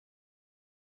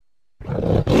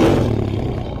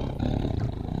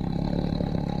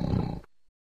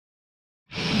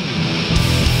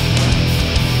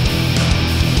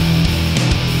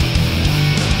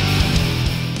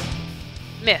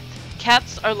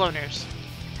Cats are loners.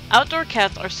 Outdoor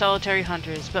cats are solitary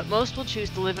hunters, but most will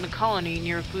choose to live in a colony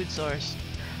near a food source.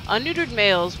 Unneutered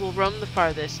males will roam the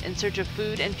farthest in search of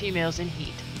food and females in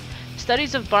heat.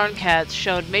 Studies of barn cats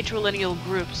showed matrilineal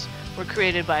groups were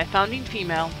created by a founding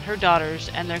female, her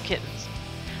daughters, and their kittens.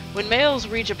 When males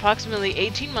reach approximately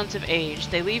 18 months of age,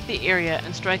 they leave the area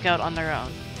and strike out on their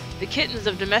own. The kittens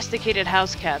of domesticated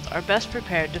house cats are best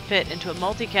prepared to fit into a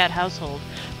multi-cat household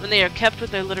when they are kept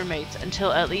with their litter mates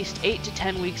until at least 8 to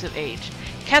 10 weeks of age.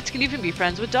 Cats can even be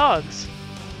friends with dogs.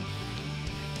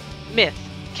 Myth: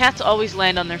 cats always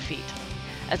land on their feet.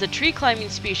 As a tree-climbing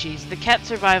species, the cat's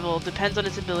survival depends on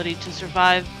its ability to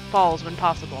survive falls when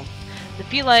possible. The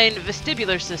feline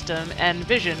vestibular system and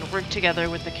vision work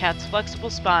together with the cat's flexible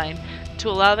spine to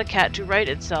allow the cat to right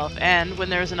itself and, when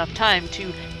there is enough time,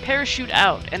 to parachute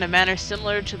out in a manner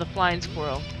similar to the flying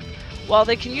squirrel. While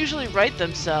they can usually right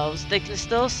themselves, they can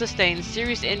still sustain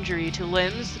serious injury to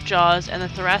limbs, jaws, and the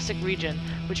thoracic region,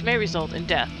 which may result in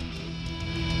death.